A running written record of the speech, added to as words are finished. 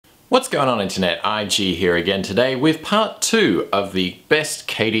What's going on, Internet? IG here again today with part 2 of the best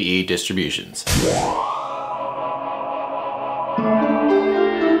KDE distributions.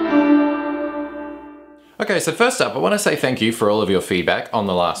 Okay, so first up, I want to say thank you for all of your feedback on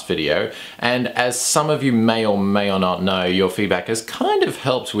the last video, and as some of you may or not know, your feedback has kind of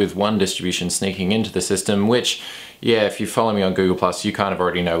helped with one distribution sneaking into the system, which, yeah, if you follow me on Google+, you kind of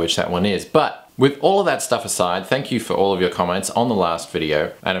already know which that one is. But with all of that stuff aside, thank you for all of your comments on the last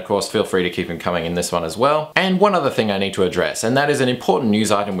video, and of course feel free to keep them coming in this one as well. And one other thing I need to address, and that is an important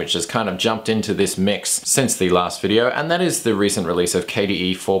news item which has kind of jumped into this mix since the last video, and that is the recent release of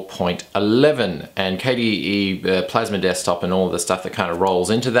KDE 4.11. And KDE Plasma Desktop and all of the stuff that kind of rolls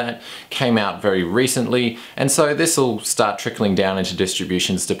into that came out very recently, and so this will start trickling down into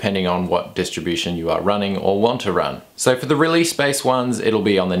distributions depending on what distribution you are running or want to run. So for the release-based ones, it'll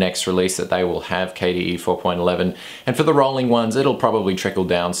be on the next release that they will have KDE 4.11, and for the rolling ones, it'll probably trickle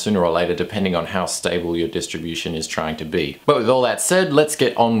down sooner or later depending on how stable your distribution is trying to be. But with all that said, let's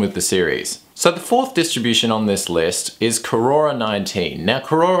get on with the series. So the fourth distribution on this list is Korora 19. Now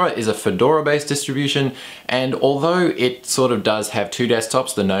Korora is a Fedora-based distribution, and although it sort of does have two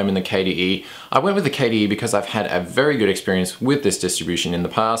desktops, the GNOME and the KDE, I went with the KDE because I've had a very good experience with this distribution in the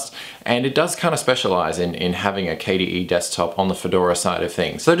past, and it does kind of specialize in having a KDE desktop on the Fedora side of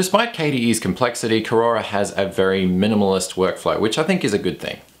things. So despite KDE's complexity, Korora has a very minimalist workflow, which I think is a good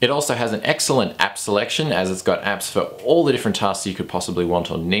thing. It also has an excellent app selection, as it's got apps for all the different tasks you could possibly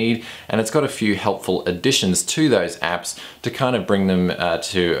want or need, and it's got a few helpful additions to those apps to kind of bring them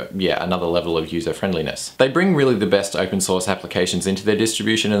to another level of user friendliness. They bring really the best open source applications into their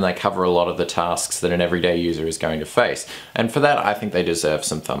distribution, and they cover a lot of the tasks that an everyday user is going to face, and for that I think they deserve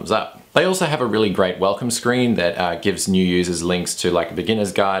some thumbs up. They also have a really great welcome screen that gives new users links to like a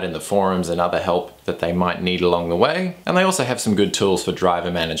beginner's guide and the forums and other help that they might need along the way. And they also have some good tools for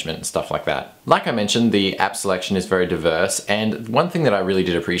driver management and stuff like that. Like I mentioned, the app selection is very diverse, and one thing that I really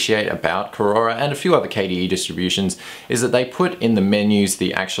did appreciate about Korora and a few other KDE distributions is that they put in the menus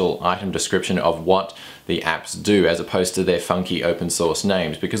the actual item description of what the apps do, as opposed to their funky open source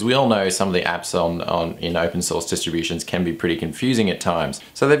names, because we all know some of the apps in open source distributions can be pretty confusing at times.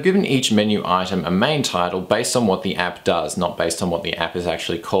 So they've given each menu item a main title based on what the app does, not based on what the app is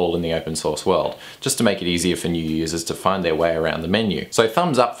actually called in the open source world, just to make it easier for new users to find their way around the menu. So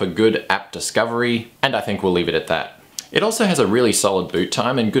thumbs up for good app discovery, and I think we'll leave it at that. It also has a really solid boot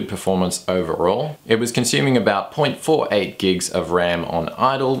time and good performance overall. It was consuming about 0.48 gigs of RAM on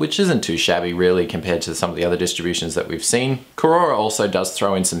idle, which isn't too shabby really compared to some of the other distributions that we've seen. Korora also does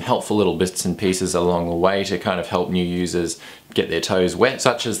throw in some helpful little bits and pieces along the way to kind of help new users get their toes wet,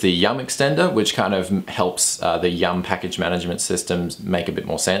 such as the Yum extender, which kind of helps the Yum package management systems make a bit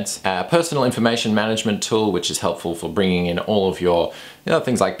more sense. Personal information management tool, which is helpful for bringing in all of your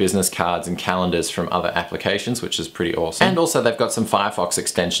things like business cards and calendars from other applications, which is pretty awesome. And also they've got some Firefox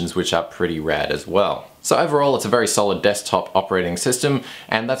extensions, which are pretty rad as well. So overall, it's a very solid desktop operating system,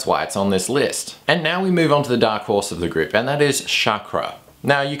 and that's why it's on this list. And now we move on to the dark horse of the group, and that is Chakra.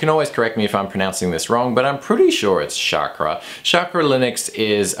 Now, you can always correct me if I'm pronouncing this wrong, but I'm pretty sure it's Chakra. Chakra Linux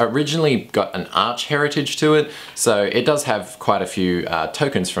is originally got an Arch heritage to it, so it does have quite a few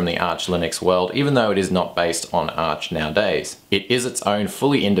tokens from the Arch Linux world, even though it is not based on Arch nowadays. It is its own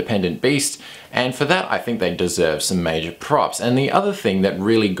fully independent beast, and for that I think they deserve some major props. And the other thing that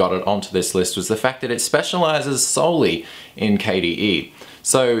really got it onto this list was the fact that it specializes solely in KDE.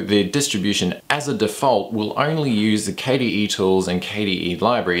 So the distribution as a default will only use the KDE tools and KDE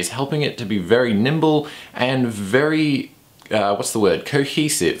libraries, helping it to be very nimble and very,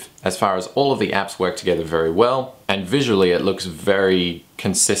 cohesive, as far as all of the apps work together very well, and visually it looks very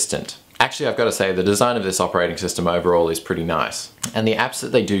consistent. Actually, I've got to say the design of this operating system overall is pretty nice. And the apps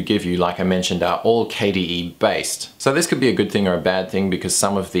that they do give you, like I mentioned, are all KDE based. So this could be a good thing or a bad thing, because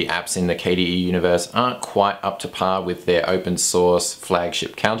some of the apps in the KDE universe aren't quite up to par with their open source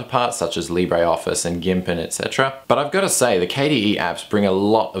flagship counterparts, such as LibreOffice and GIMP and etc. But I've got to say, the KDE apps bring a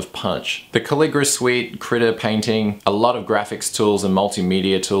lot of punch. The Calligra suite, Critter painting, a lot of graphics tools and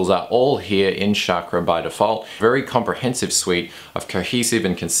multimedia tools are all here in Chakra by default. Very comprehensive suite of cohesive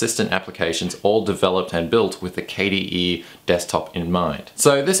and consistent applications, all developed and built with the KDE desktop in mind.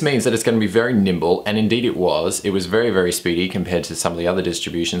 So this means that it's going to be very nimble, and indeed it was. It was very, very speedy compared to some of the other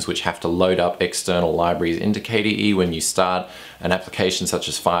distributions which have to load up external libraries into KDE when you start an application such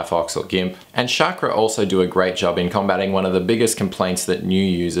as Firefox or GIMP. And Chakra also do a great job in combating one of the biggest complaints that new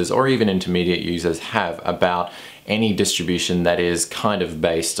users or even intermediate users have about any distribution that is kind of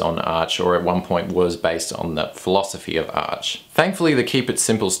based on Arch, or at one point was based on the philosophy of Arch. Thankfully, the keep it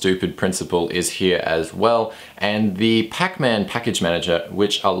simple stupid principle is here as well, and the Pac-Man package manager,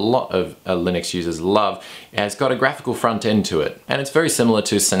 which a lot of Linux users love, has got a graphical front end to it, and it's very similar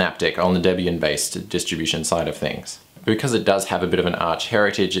to Synaptic on the Debian-based distribution side of things. Because it does have a bit of an Arch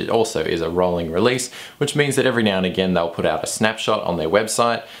heritage, it also is a rolling release, which means that every now and again they'll put out a snapshot on their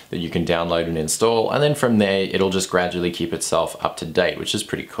website that you can download and install, and then from there it'll just gradually keep itself up to date, which is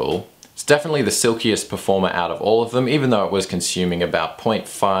pretty cool. It's definitely the silkiest performer out of all of them, even though it was consuming about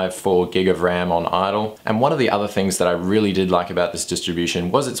 0.54 gig of RAM on idle. And one of the other things that I really did like about this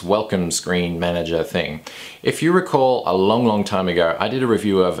distribution was its welcome screen manager thing. If you recall, a long time ago, I did a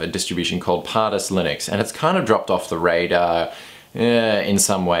review of a distribution called Pardus Linux, and it's kind of dropped off the radar in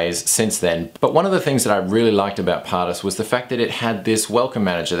some ways since then. But one of the things that I really liked about Pardus was the fact that it had this welcome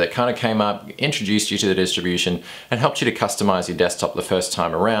manager that kind of came up, introduced you to the distribution, and helped you to customize your desktop the first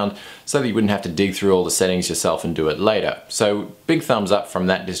time around so that you wouldn't have to dig through all the settings yourself and do it later. So big thumbs up from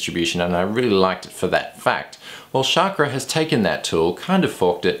that distribution, and I really liked it for that fact. Well, Chakra has taken that tool, kind of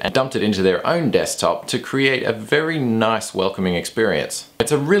forked it, and dumped it into their own desktop to create a very nice welcoming experience.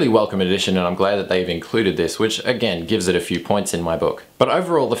 It's a really welcome addition, and I'm glad that they've included this, which again gives it a few points in my book. But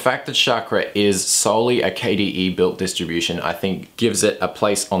overall, the fact that Chakra is solely a KDE built distribution, I think gives it a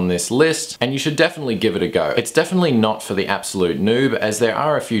place on this list, and you should definitely give it a go. It's definitely not for the absolute noob, as there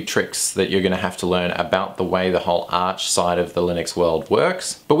are a few tricks that you're going to have to learn about the way the whole Arch side of the Linux world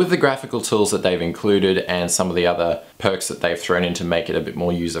works. But with the graphical tools that they've included and some of the other perks that they've thrown in to make it a bit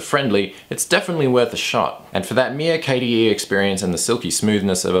more user-friendly, it's definitely worth a shot. And for that mere KDE experience and the silky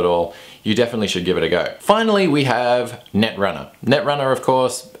smoothness of it all, you definitely should give it a go. Finally, we have Netrunner. Netrunner, of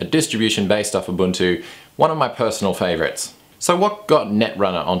course, a distribution based off Ubuntu, one of my personal favorites. So what got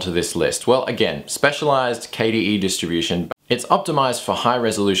Netrunner onto this list? Well, again, specialized KDE distribution. It's optimized for high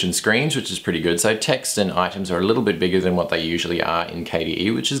resolution screens, which is pretty good. So text and items are a little bit bigger than what they usually are in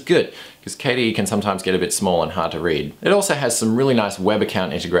KDE, which is good, because KDE can sometimes get a bit small and hard to read. It also has some really nice web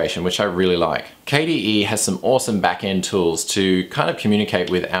account integration, which I really like. KDE has some awesome back-end tools to kind of communicate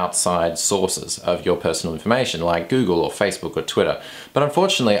with outside sources of your personal information, like Google or Facebook or Twitter. But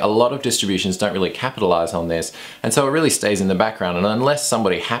unfortunately, a lot of distributions don't really capitalize on this, and so it really stays in the background, and unless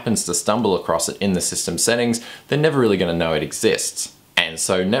somebody happens to stumble across it in the system settings, they're never really going to know it exists. And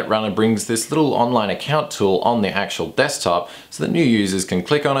so Netrunner brings this little online account tool on the actual desktop so that new users can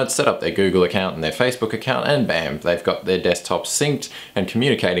click on it, set up their Google account and their Facebook account, and bam, they've got their desktop synced and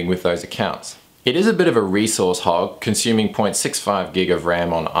communicating with those accounts. It is a bit of a resource hog, consuming 0.65 gig of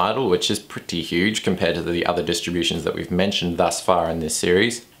RAM on idle, which is pretty huge compared to the other distributions that we've mentioned thus far in this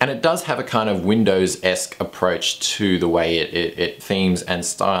series. And it does have a kind of Windows-esque approach to the way it themes and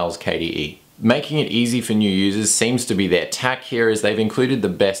styles KDE. Making it easy for new users seems to be their tack here, as they've included the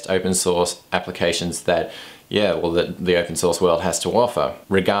best open source applications that the open source world has to offer,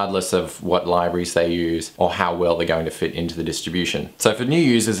 regardless of what libraries they use or how well they're going to fit into the distribution. So for new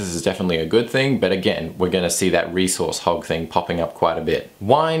users, this is definitely a good thing, but again, we're going to see that resource hog thing popping up quite a bit.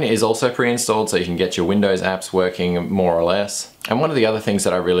 Wine is also pre-installed, so you can get your Windows apps working more or less. And one of the other things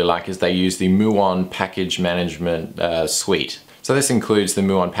that I really like is they use the Muon package management suite. So this includes the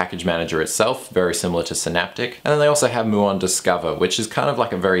Muon package manager itself, very similar to Synaptic. And then they also have Muon Discover, which is kind of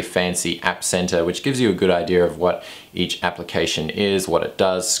like a very fancy app center, which gives you a good idea of what each application is, what it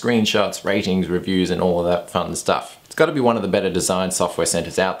does, screenshots, ratings, reviews, and all of that fun stuff. It's got to be one of the better designed software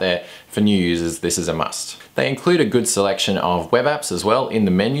centers out there. For new users, this is a must. They include a good selection of web apps as well in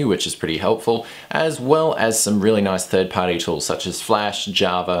the menu, which is pretty helpful, as well as some really nice third-party tools such as Flash,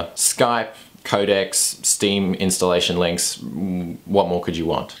 Java, Skype, codecs, Steam installation links. What more could you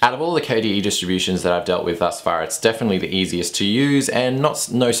want? Out of all the KDE distributions that I've dealt with thus far, it's definitely the easiest to use, and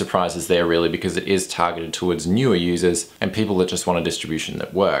no surprises there really, because it is targeted towards newer users and people that just want a distribution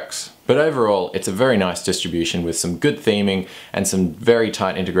that works. But overall, it's a very nice distribution with some good theming and some very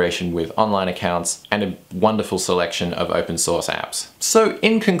tight integration with online accounts and a wonderful selection of open source apps. So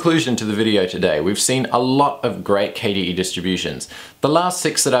in conclusion to the video today, we've seen a lot of great KDE distributions. The last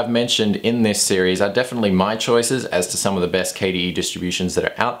 6 that I've mentioned in this series are definitely my choices as to some of the best KDE distributions that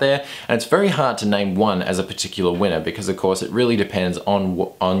are out there, and it's very hard to name one as a particular winner because of course it really depends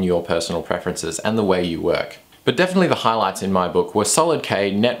on your personal preferences and the way you work. But definitely the highlights in my book were Solid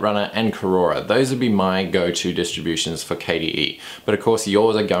K, Netrunner, and Korora. Those would be my go-to distributions for KDE. But of course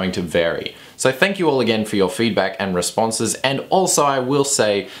yours are going to vary. So thank you all again for your feedback and responses, and also I will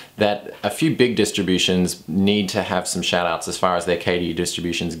say that a few big distributions need to have some shout outs as far as their KDE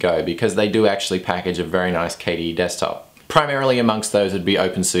distributions go, because they do actually package a very nice KDE desktop. Primarily amongst those would be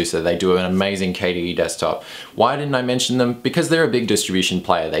OpenSUSE. They do an amazing KDE desktop. Why didn't I mention them? Because they're a big distribution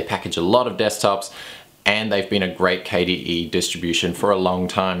player. They package a lot of desktops, and they've been a great KDE distribution for a long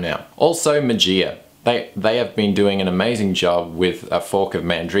time now. Also Mageia. They have been doing an amazing job with a fork of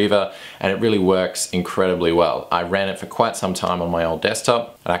Mandriva, and it really works incredibly well. I ran it for quite some time on my old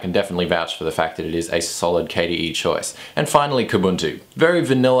desktop, and I can definitely vouch for the fact that it is a solid KDE choice. And finally, Kubuntu. Very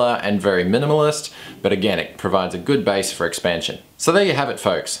vanilla and very minimalist, but again, it provides a good base for expansion. So there you have it,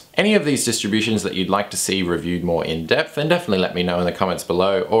 folks. Any of these distributions that you'd like to see reviewed more in depth, then definitely let me know in the comments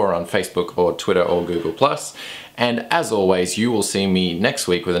below, or on Facebook or Twitter or Google+. And as always, you will see me next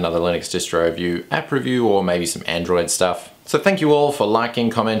week with another Linux distro review, app review, or maybe some Android stuff. So thank you all for liking,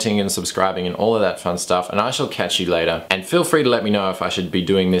 commenting, and subscribing and all of that fun stuff, and I shall catch you later. And feel free to let me know if I should be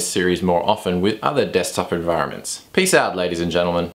doing this series more often with other desktop environments. Peace out, ladies and gentlemen.